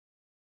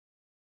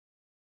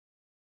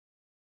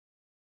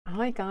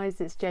Hi guys,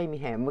 it's Jamie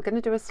here and we're going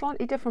to do a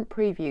slightly different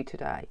preview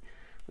today.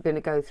 We're going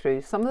to go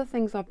through some of the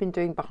things I've been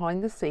doing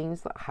behind the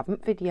scenes that I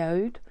haven't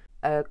videoed,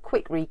 a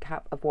quick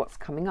recap of what's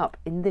coming up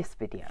in this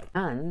video,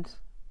 and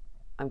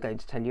I'm going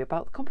to tell you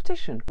about the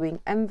competition. Doing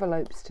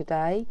envelopes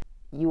today.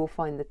 You will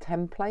find the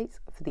templates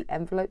for the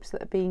envelopes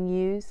that are being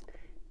used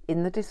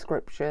in the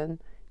description.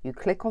 You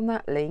click on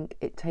that link,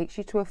 it takes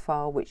you to a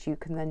file which you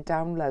can then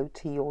download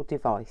to your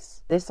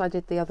device. This I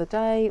did the other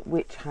day,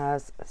 which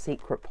has a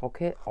secret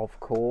pocket, of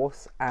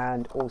course,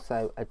 and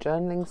also a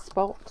journaling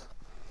spot.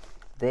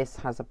 This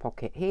has a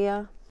pocket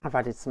here. I've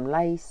added some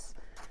lace.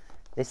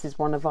 This is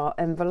one of our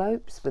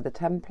envelopes with a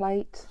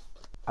template.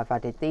 I've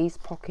added these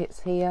pockets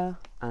here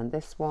and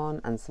this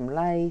one and some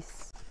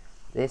lace.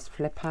 This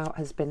flip out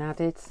has been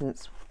added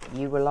since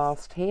you were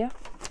last here,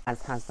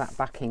 as has that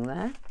backing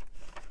there.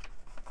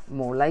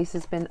 More lace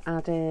has been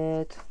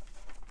added.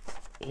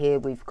 Here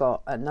we've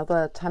got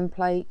another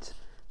template.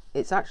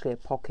 It's actually a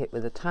pocket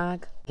with a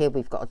tag. Here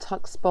we've got a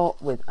tuck spot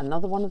with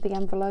another one of the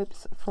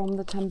envelopes from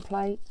the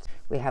template.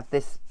 We have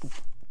this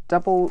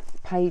double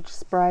page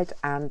spread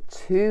and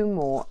two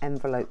more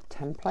envelope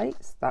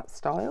templates, that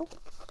style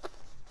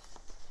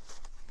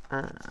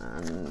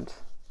and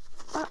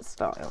that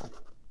style.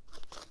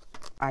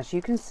 As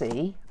you can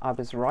see, I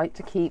was right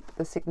to keep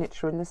the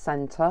signature in the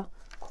centre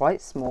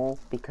quite small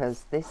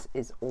because this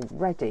is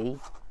already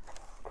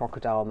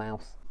crocodile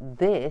mouse.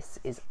 This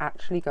is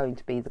actually going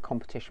to be the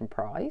competition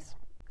prize.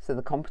 So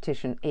the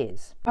competition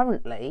is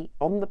currently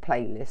on the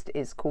playlist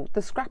is called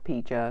the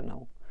Scrappy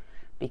Journal,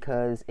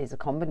 because it's a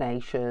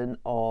combination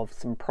of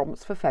some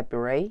prompts for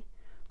February,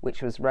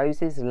 which was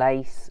roses,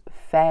 lace,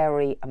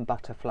 fairy and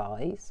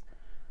butterflies,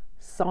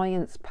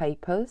 science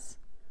papers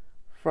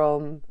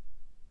from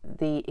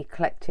the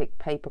Eclectic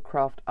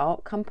Papercraft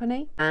Art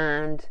Company,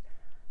 and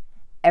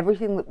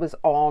everything that was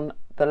on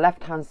the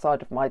left hand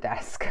side of my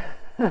desk.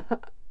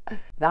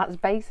 That's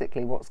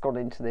basically what's gone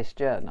into this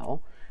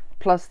journal,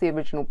 plus the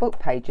original book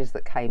pages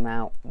that came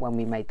out when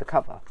we made the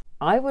cover.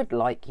 I would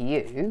like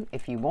you,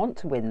 if you want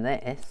to win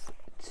this,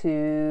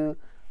 to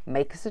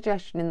make a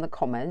suggestion in the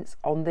comments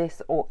on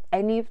this or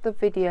any of the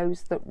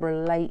videos that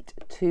relate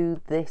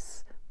to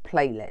this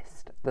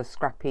playlist, the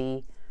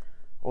Scrappy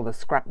or the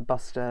Scrap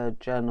Buster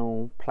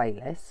journal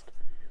playlist,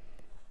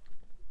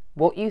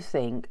 what you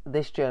think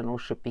this journal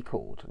should be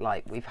called.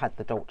 Like, we've had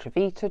the Dolce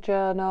Vita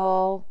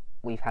journal,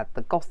 we've had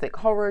the Gothic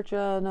Horror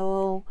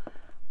journal.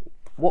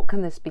 What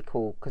can this be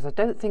called? Because I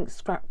don't think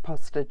Scrap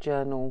Buster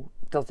journal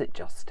does it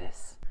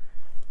justice.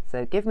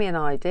 So give me an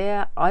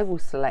idea. I will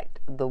select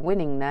the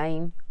winning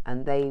name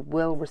and they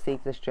will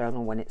receive this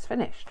journal when it's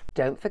finished.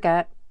 Don't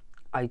forget,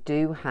 I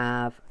do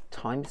have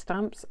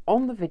timestamps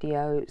on the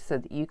video so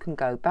that you can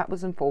go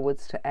backwards and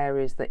forwards to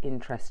areas that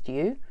interest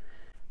you,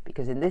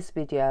 because in this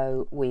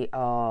video we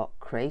are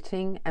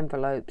creating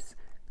envelopes,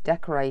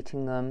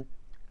 decorating them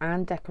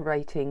and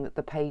decorating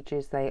the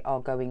pages they are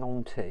going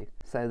on to.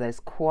 So there's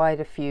quite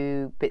a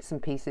few bits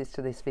and pieces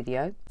to this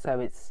video, so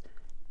it's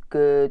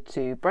good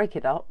to break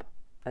it up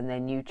and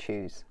then you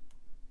choose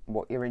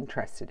what you're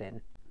interested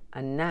in.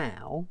 And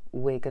now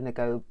we're going to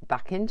go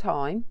back in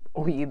time,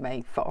 or you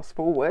may fast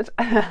forward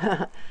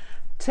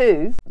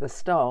to the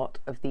start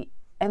of the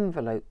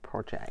envelope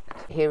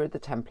project. Here are the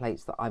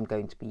templates that I'm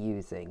going to be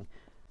using.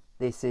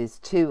 This is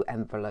two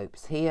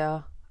envelopes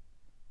here,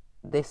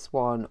 this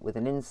one with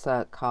an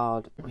insert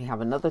card. We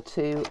have another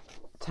two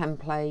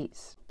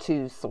templates,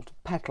 two sort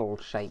of petal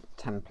shaped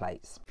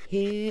templates.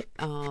 Here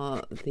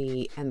are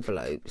the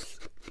envelopes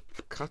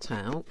cut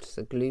out,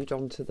 so glued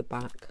onto the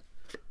back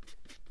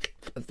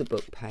of the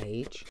book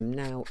page. I'm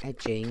now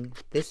edging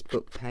this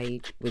book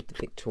page with the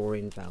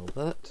Victorian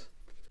velvet.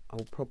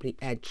 I'll probably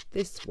edge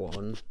this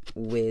one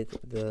with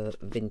the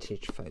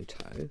vintage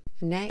photo.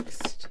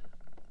 Next,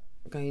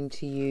 I'm going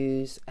to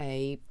use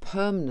a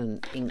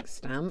permanent ink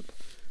stamp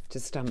to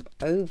stamp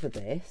over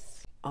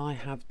this. I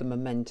have the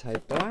Memento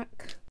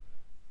Black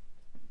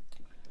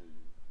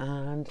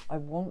and I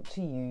want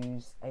to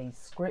use a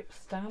script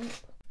stamp.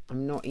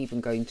 I'm not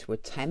even going to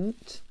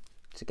attempt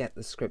to get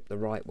the script the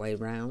right way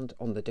round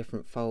on the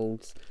different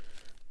folds.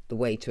 The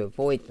way to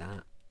avoid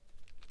that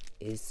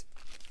is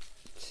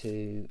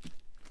to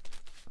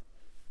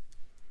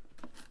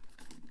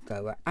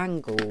go at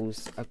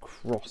angles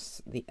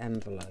across the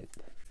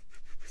envelope.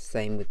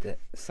 Same with the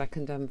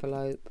second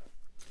envelope,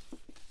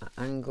 at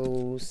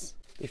angles.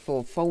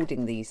 Before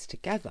folding these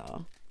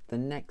together, the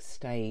next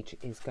stage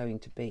is going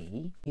to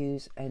be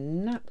use a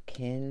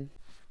napkin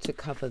to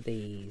cover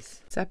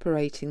these,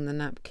 separating the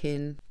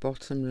napkin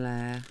bottom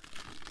layer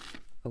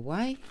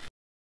away.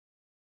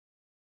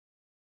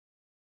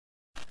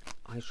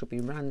 I shall be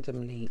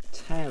randomly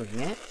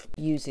tearing it.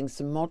 Using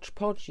some Mod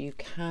Podge, you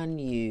can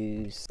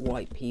use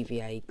white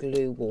PVA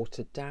glue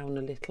watered down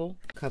a little.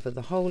 Cover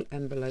the whole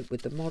envelope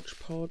with the Mod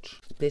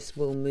Podge. This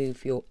will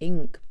move your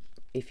ink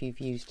if you've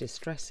used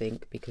distress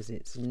ink, because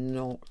it's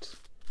not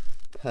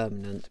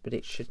permanent, but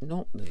it should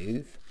not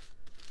move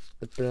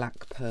the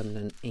black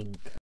permanent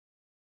ink.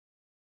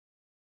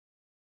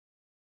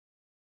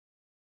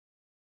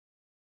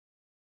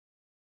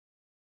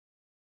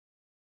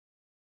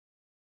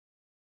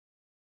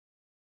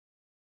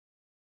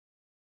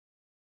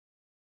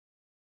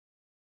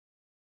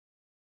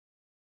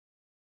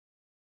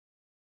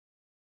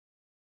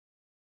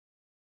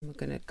 We're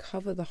going to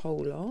cover the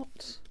whole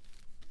lot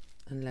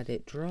and let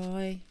it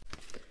dry.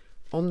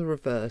 On the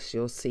reverse,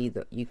 you'll see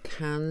that you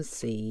can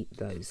see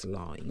those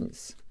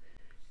lines.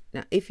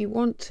 Now, if you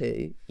want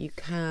to, you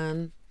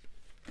can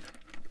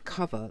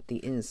cover the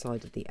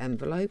inside of the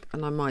envelope,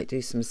 and I might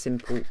do some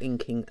simple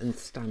inking and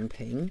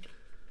stamping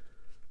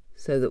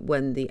so that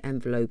when the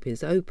envelope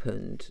is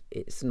opened,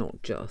 it's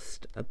not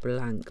just a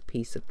blank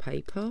piece of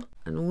paper.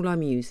 And all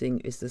I'm using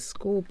is the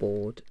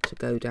scoreboard to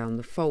go down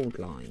the fold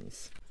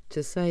lines.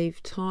 To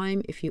save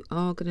time, if you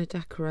are going to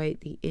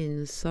decorate the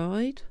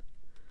inside,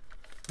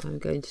 I'm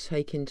going to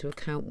take into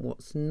account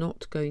what's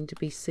not going to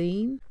be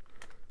seen.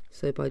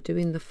 So by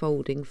doing the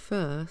folding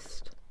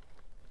first,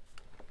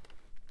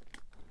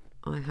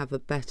 I have a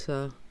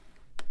better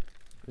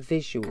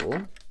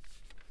visual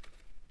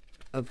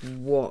of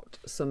what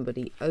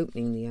somebody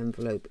opening the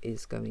envelope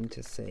is going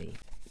to see.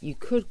 You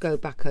could go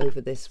back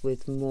over this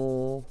with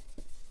more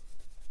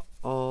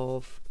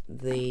of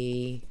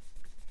the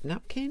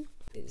napkin.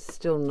 It's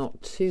still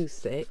not too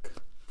thick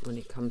when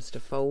it comes to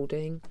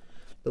folding.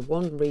 The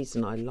one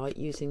reason I like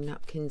using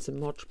napkins and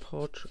Mod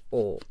Podge,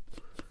 or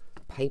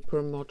paper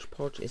and Mod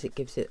Podge, is it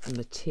gives it a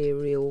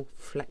material,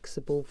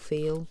 flexible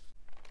feel.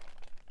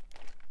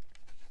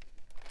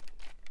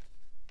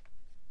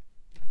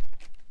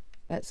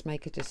 Let's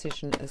make a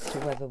decision as to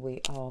whether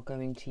we are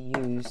going to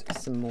use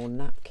some more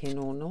napkin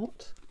or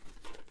not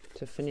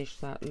to finish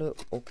that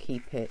look, or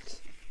keep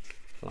it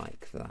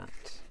like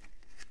that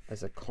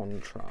as a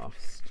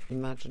contrast.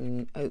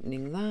 Imagine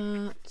opening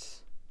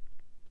that.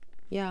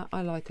 Yeah,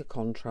 I like a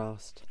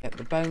contrast. Get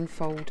the bone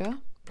folder,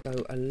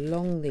 go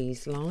along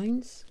these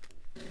lines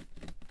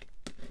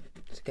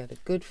to get a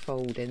good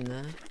fold in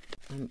there.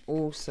 I'm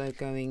also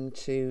going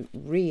to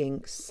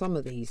re-ink some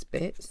of these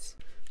bits.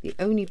 The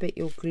only bit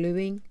you're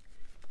gluing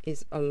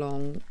is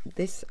along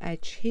this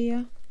edge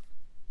here.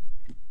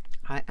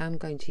 I am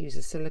going to use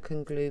a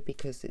silicone glue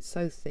because it's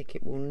so thick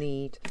it will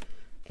need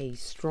a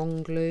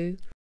strong glue.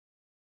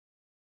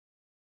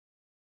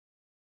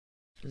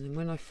 And then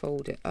when I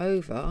fold it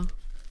over,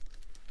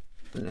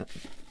 I'm going to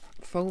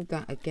fold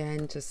that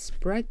again to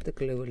spread the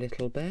glue a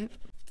little bit,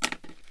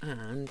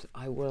 and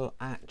I will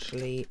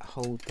actually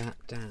hold that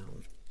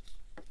down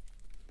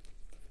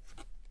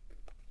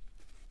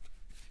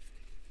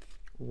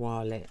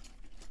while it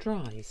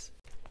dries.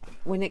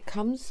 When it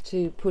comes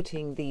to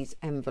putting these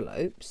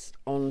envelopes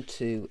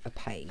onto a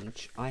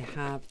page, I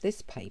have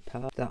this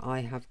paper that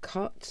I have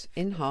cut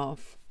in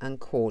half and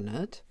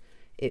cornered.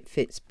 It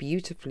fits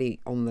beautifully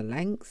on the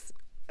length,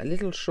 a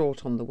little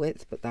short on the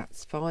width, but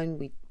that's fine.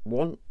 We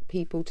want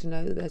people to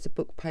know there's a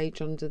book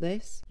page under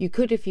this. You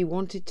could, if you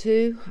wanted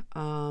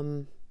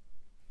to,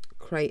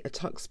 create a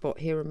tuck spot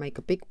here and make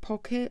a big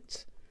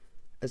pocket,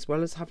 as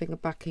well as having a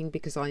backing,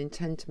 because I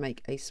intend to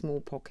make a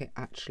small pocket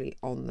actually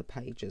on the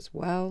page as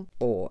well,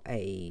 or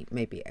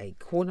maybe a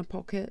corner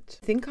pocket.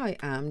 I think I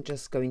am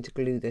just going to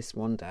glue this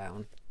one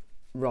down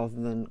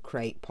rather than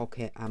create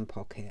pocket and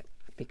pocket,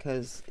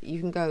 because you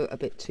can go a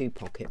bit too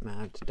pocket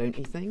mad, don't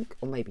you think?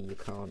 Or maybe you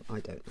can't, I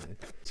don't know.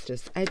 Let's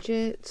just edge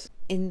it.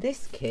 In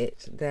this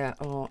kit there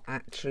are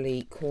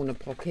actually corner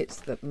pockets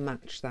that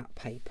match that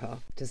paper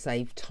to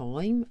save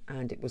time,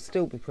 and it will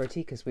still be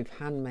pretty because we've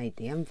handmade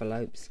the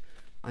envelopes.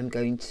 I'm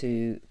going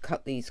to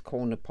cut these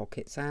corner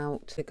pockets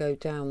out to go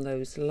down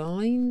those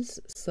lines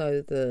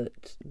so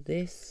that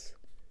this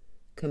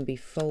can be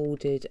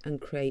folded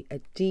and create a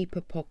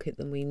deeper pocket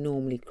than we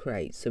normally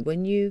create. So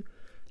when you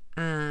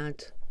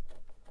add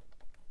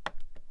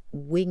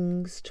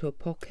wings to a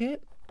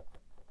pocket,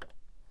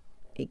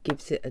 it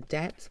gives it a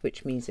depth,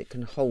 which means it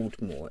can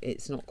hold more.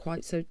 It's not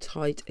quite so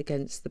tight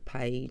against the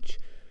page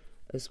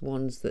as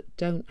ones that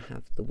don't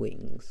have the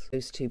wings.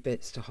 Those two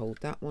bits to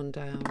hold that one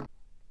down.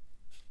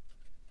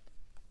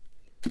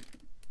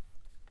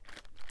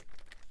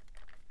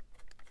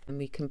 And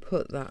we can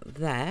put that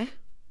there.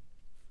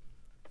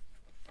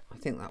 I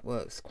think that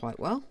works quite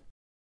well.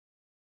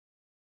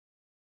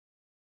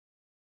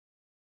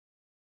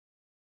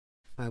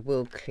 I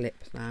will clip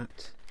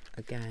that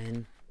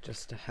again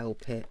just to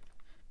help it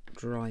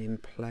dry in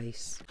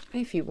place.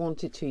 If you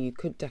wanted to, you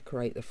could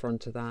decorate the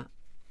front of that.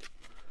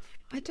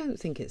 I don't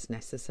think it's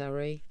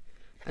necessary.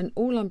 And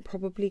all I'm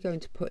probably going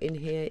to put in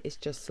here is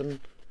just some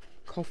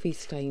coffee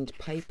stained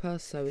paper,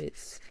 so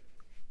it's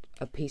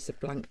a piece of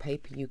blank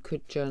paper you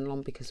could journal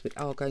on, because we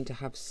are going to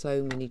have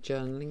so many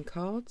journaling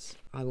cards.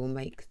 I will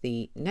make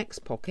the next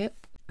pocket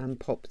and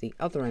pop the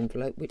other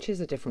envelope, which is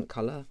a different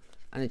colour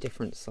and a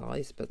different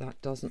size, but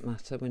that doesn't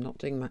matter, we're not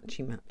doing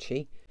matchy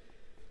matchy.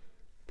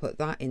 Put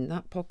that in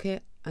that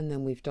pocket, and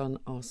then we've done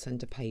our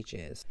centre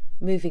pages.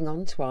 Moving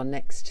on to our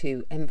next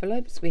two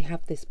envelopes, we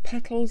have this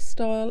Petal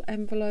style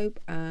envelope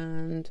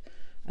and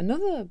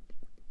another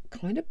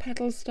kind of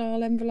Petal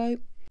style envelope.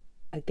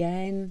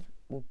 Again,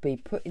 we'll be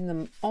putting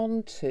them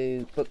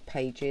onto book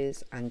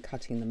pages and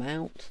cutting them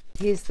out.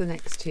 Here's the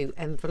next two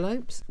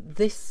envelopes.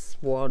 This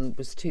one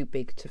was too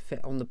big to fit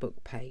on the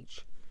book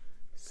page,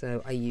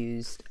 so I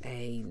used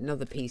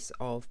another piece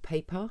of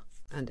paper,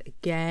 and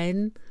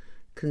again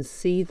can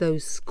see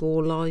those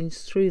score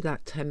lines through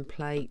that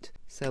template.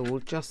 So we'll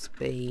just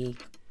be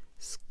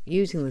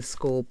using the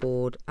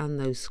scoreboard and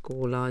those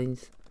score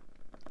lines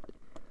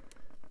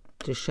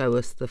to show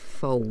us the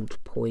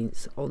fold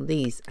points on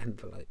these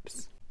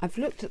envelopes. I've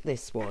looked at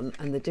this one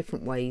and the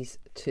different ways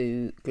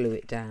to glue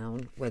it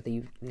down, whether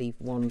you leave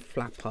one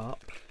flap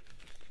up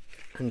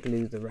and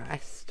glue the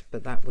rest,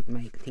 but that would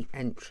make the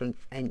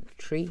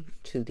entry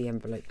to the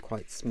envelope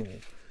quite small.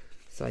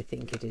 So I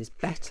think it is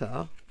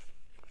better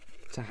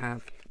to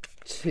have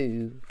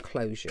two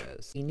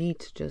closures. You need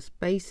to just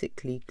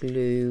basically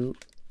glue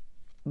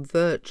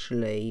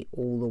virtually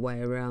all the way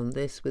around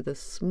this with a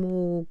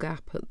small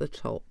gap at the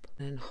top,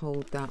 and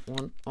hold that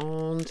one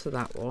onto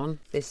that one.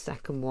 This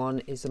second one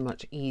is a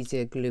much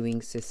easier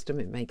gluing system.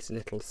 It makes a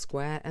little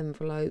square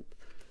envelope,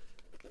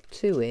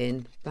 two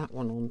in, that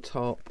one on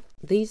top.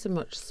 These are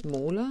much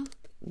smaller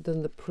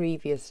than the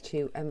previous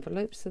two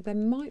envelopes, so there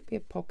might be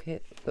a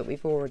pocket that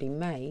we've already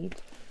made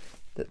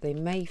that they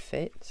may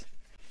fit.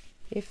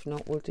 If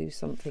not, we'll do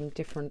something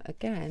different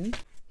again.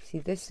 See,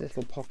 this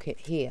little pocket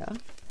here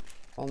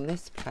on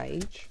this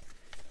page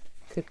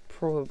could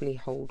probably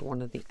hold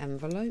one of the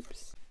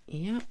envelopes.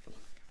 Yep.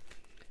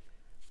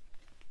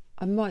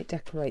 I might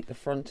decorate the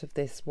front of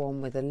this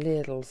one with a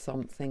little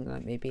something,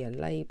 like maybe a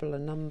label, a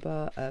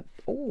number.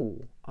 Oh,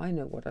 I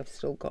know what I've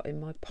still got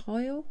in my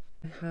pile.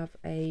 I have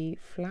a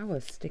flower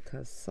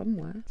sticker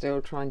somewhere.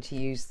 Still trying to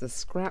use the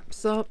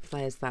scraps up.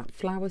 There's that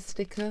flower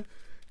sticker.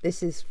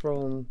 This is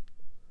from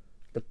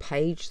the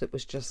page that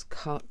was just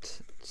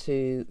cut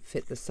to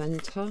fit the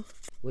center.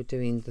 We're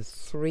doing the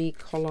 3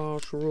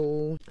 collage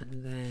rule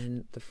and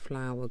then the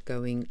flower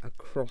going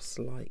across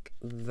like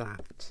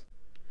that.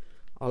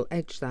 I'll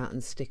edge that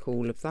and stick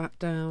all of that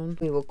down.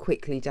 We will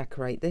quickly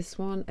decorate this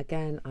one.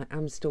 Again, I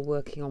am still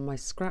working on my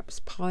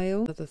scraps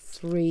pile. Another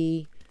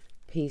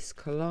 3-piece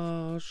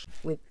collage.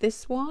 With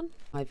this one,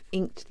 I've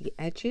inked the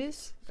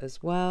edges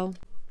as well.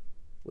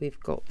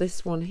 We've got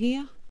this one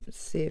here. Let's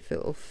see if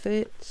it'll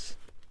fit.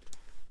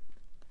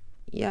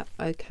 Yep,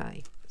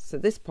 okay. So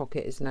this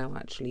pocket is now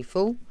actually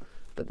full,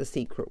 but the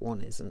secret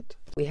one isn't.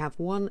 We have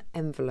one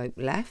envelope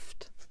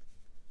left.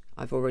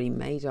 I've already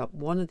made up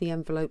one of the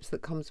envelopes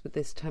that comes with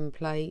this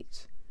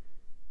template.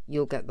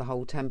 You'll get the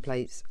whole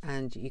templates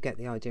and you get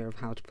the idea of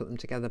how to put them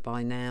together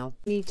by now.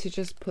 You need to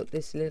just put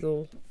this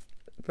little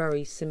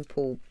very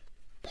simple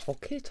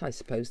pocket, I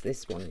suppose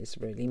this one is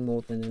really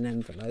more than an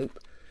envelope,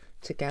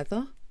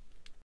 together.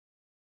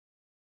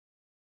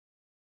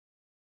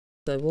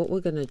 So what we're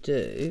going to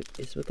do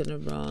is we're going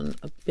to run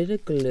a bit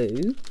of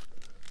glue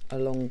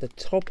along the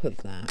top of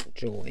that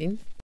join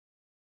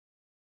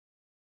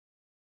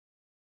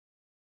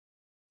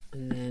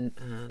and then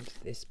add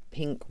this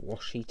pink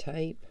washi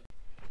tape.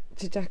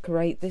 To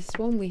decorate this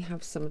one, we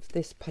have some of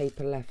this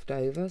paper left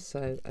over,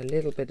 so a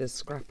little bit of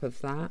scrap of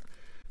that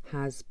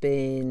has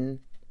been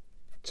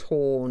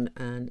torn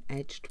and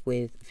edged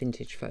with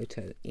vintage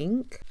photo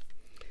ink.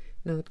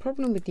 Now the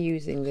problem with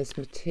using this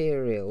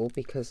material,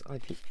 because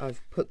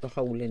I've put the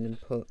hole in and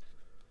put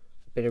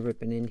a bit of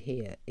ribbon in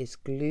here, is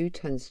glue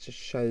tends to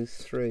show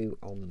through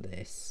on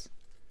this.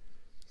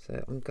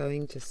 So I'm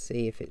going to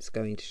see if it's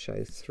going to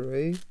show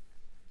through.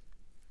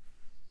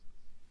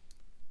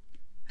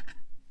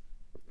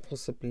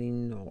 Possibly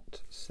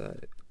not. So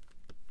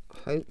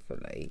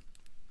hopefully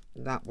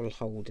that will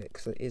hold it,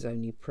 because it is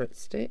only Pritt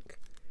stick,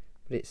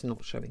 but it's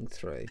not showing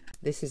through.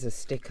 This is a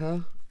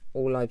sticker.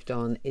 All I've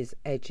done is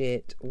edge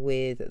it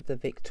with the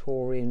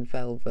Victorian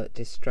Velvet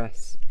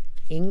Distress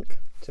ink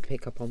to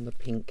pick up on the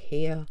pink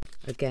here.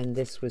 Again,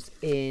 this was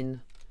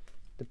in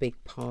the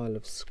big pile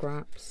of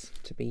scraps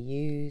to be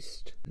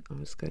used.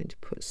 I was going to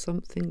put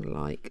something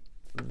like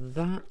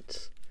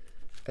that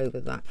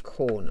over that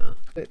corner.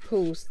 It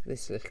pulls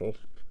this little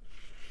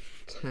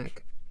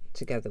tag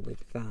together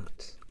with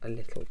that a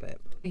little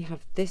bit. We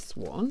have this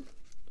one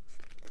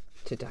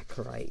to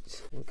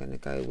decorate. We're going to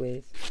go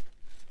with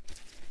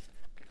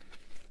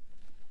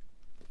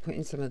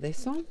putting some of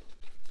this on.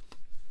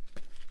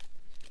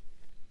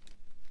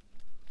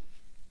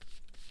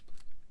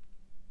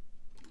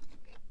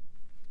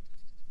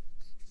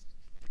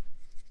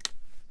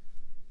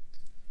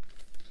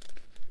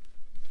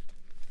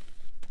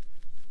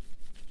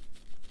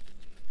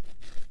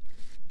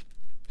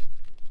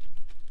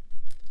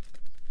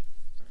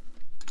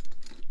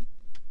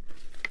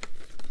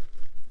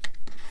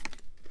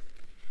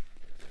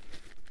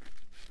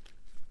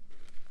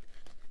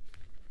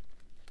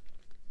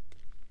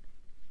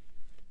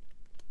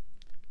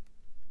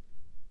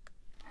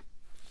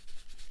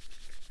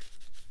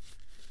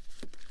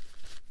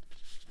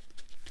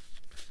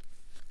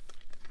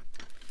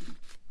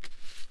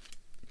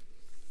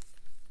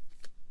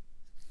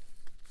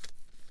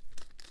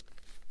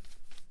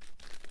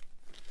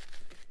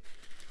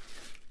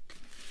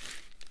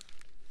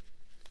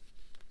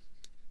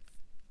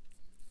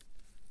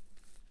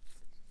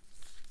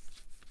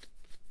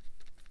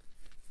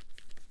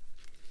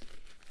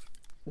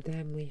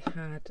 Then we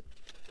had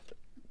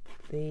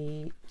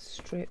the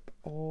strip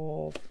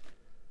of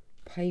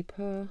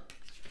paper.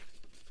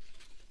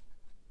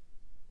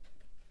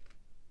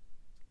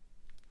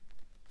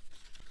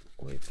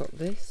 We've got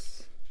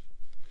this.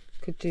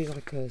 Could do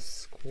like a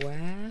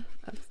square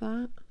of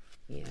that.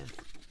 Yeah,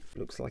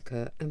 looks like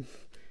a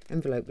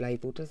envelope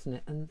label, doesn't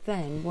it? And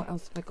then what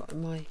else have I got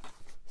in my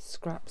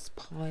scraps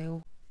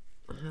pile?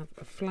 I have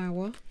a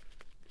flower,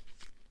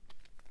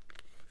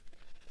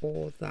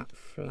 or that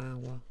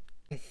flower.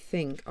 I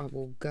think I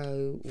will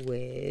go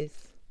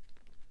with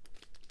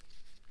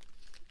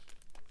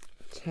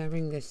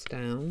tearing this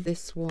down.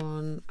 This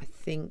one, I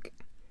think,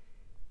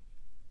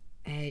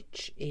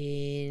 edge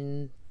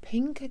in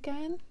pink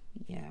again.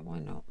 Yeah, why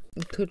not?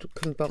 You could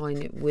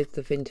combine it with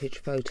the vintage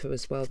photo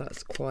as well.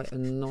 That's quite a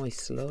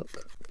nice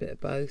look. A bit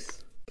of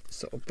both.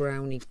 Sort of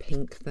browny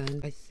pink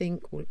then. I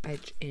think we'll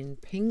edge in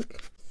pink.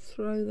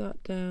 Throw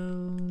that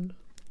down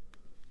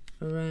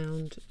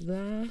around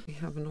there. We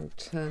have an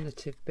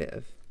alternative bit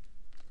of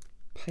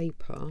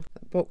paper.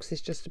 That box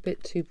is just a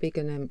bit too big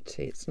and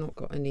empty. It's not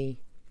got any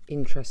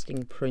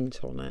interesting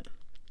print on it.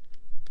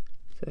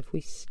 So if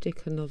we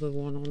stick another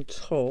one on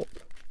top,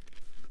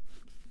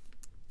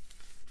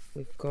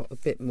 we've got a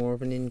bit more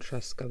of an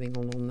interest going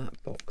on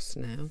that box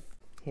now.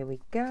 Here we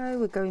go.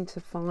 We're going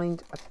to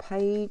find a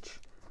page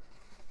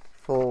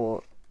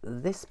for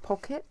this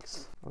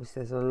pocket.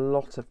 Obviously there's a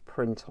lot of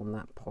print on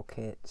that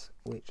pocket,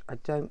 which I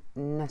don't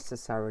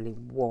necessarily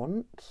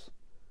want.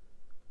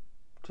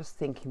 Just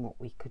thinking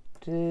what we could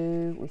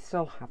do. We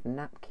still have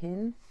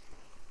napkin,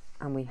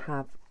 and we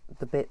have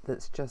the bit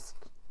that's just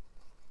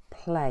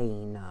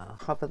plainer.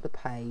 Cover the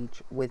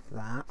page with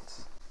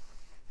that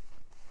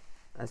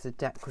as a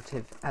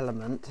decorative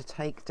element to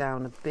take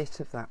down a bit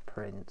of that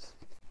print.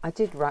 I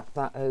did wrap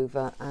that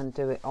over and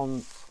do it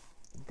on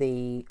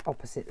the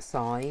opposite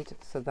side,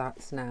 so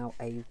that's now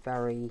a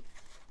very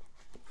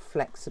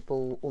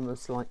flexible,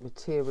 almost like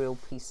material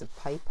piece of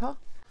paper.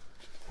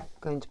 I'm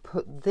going to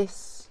put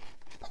this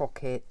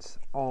pocket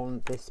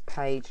on this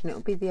page, and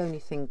it'll be the only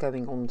thing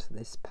going onto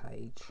this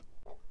page.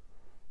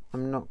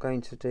 I'm not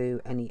going to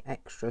do any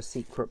extra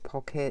secret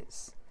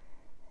pockets.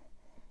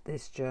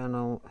 This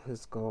journal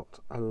has got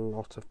a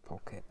lot of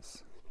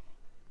pockets.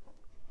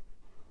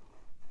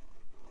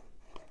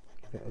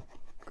 Give it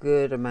a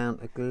good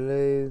amount of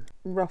glue,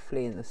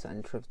 roughly in the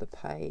centre of the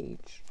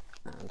page,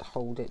 and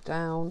hold it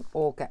down,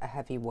 or get a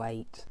heavy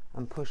weight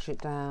and push it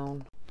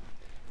down.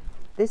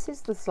 This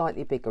is the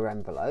slightly bigger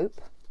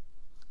envelope,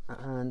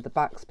 and the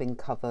back's been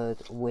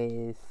covered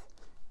with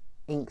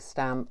ink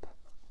stamp,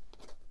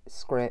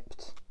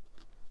 script,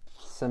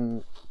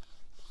 some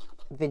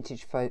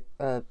vintage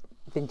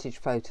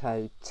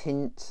photo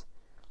tint,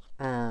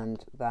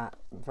 and that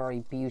very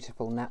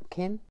beautiful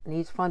napkin. I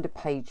need to find a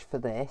page for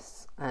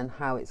this and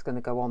how it's going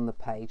to go on the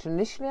page.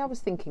 Initially I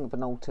was thinking of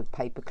an altered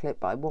paper clip,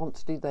 but I want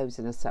to do those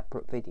in a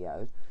separate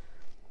video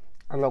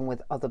along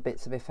with other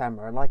bits of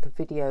ephemera, like a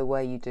video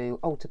where you do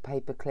altered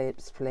paper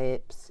clips,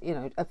 flips, you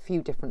know, a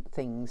few different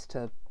things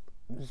to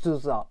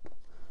zuzz up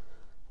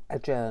a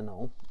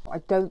journal. I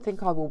don't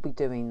think I will be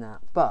doing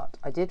that, but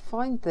I did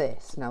find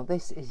this. Now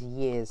this is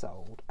years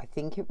old. I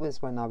think it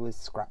was when I was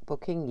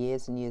scrapbooking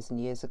years and years and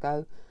years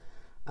ago,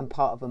 and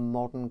part of a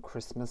modern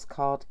Christmas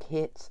card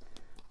kit,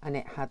 and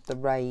it had the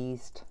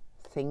raised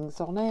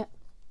things on it.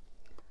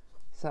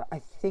 So I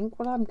think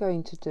what I'm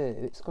going to do,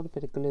 it's got a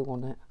bit of glue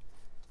on it.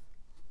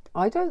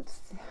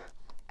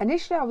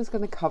 Initially I was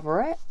going to cover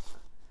it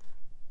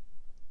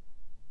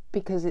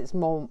because it's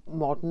more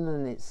modern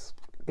and it's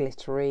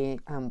glittery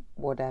and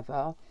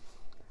whatever,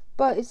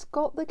 but it's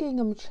got the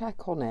gingham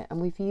check on it, and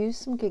we've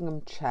used some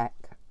gingham check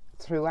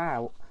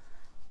throughout,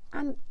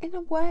 and in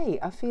a way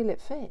I feel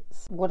it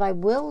fits. What I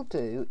will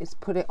do is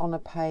put it on a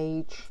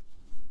page,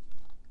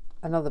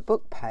 another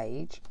book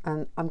page,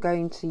 and I'm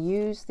going to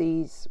use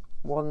these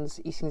ones.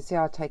 You can see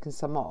I've taken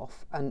some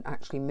off and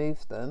actually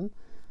moved them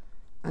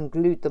and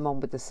glued them on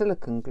with the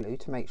silicone glue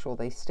to make sure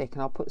they stick,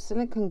 and I'll put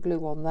silicone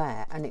glue on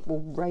there and it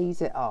will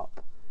raise it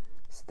up,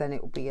 so then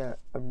it will be a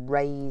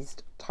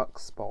raised tuck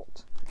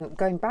spot. Now,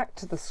 going back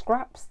to the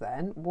scraps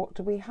then, what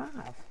do we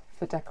have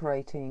for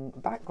decorating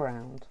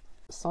background?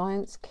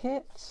 Science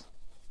kit,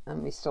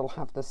 and we still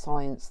have the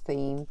science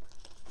theme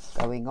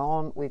going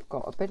on. We've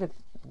got a bit of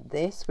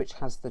this which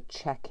has the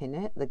check in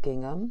it, the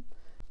gingham,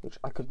 which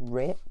I could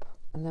rip,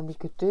 and then we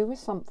could do with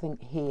something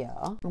here.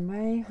 I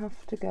may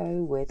have to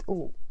go with,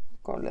 oh,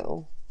 got a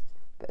little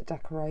bit of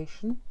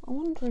decoration. I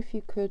wonder if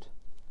you could,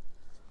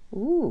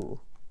 ooh,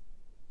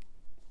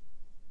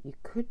 you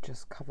could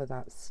just cover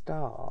that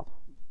star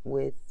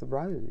with the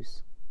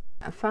rose.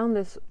 I found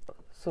this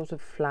sort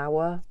of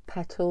flower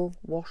petal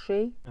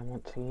washi. I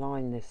want to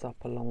line this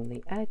up along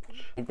the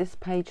edge. This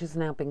page has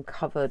now been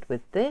covered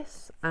with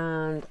this,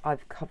 and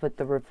I've covered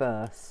the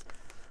reverse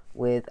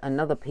with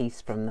another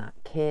piece from that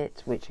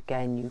kit, which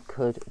again you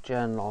could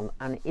journal on,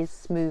 and it is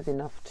smooth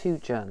enough to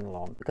journal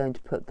on. We're going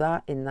to put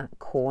that in that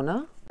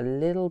corner, a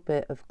little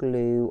bit of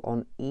glue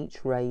on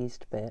each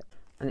raised bit.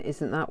 And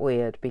isn't that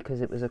weird,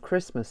 because it was a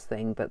Christmas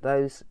thing, but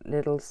those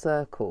little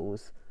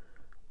circles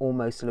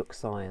almost look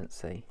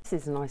sciencey. This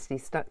is nicely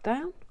stuck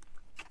down.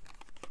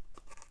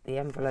 The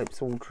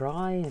envelope's all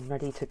dry and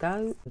ready to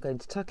go. I'm going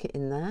to tuck it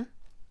in there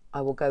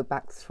I will go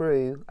back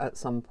through at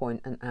some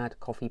point and add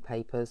coffee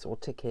papers or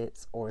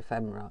tickets or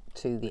ephemera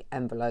to the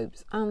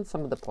envelopes and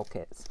some of the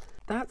pockets.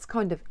 That's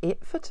kind of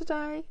it for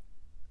today.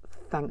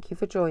 Thank you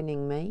for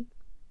joining me.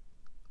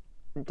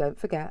 Don't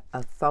forget,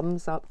 a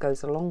thumbs up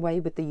goes a long way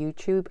with the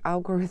YouTube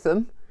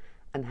algorithm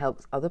and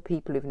helps other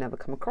people who've never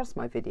come across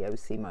my videos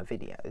see my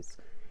videos.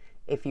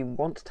 If you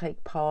want to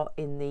take part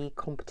in the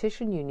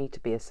competition, you need to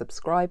be a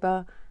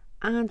subscriber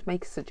and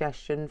make a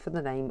suggestion for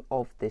the name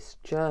of this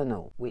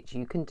journal, which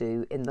you can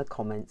do in the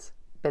comments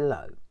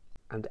below.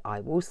 And I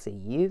will see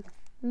you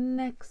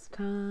next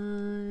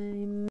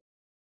time.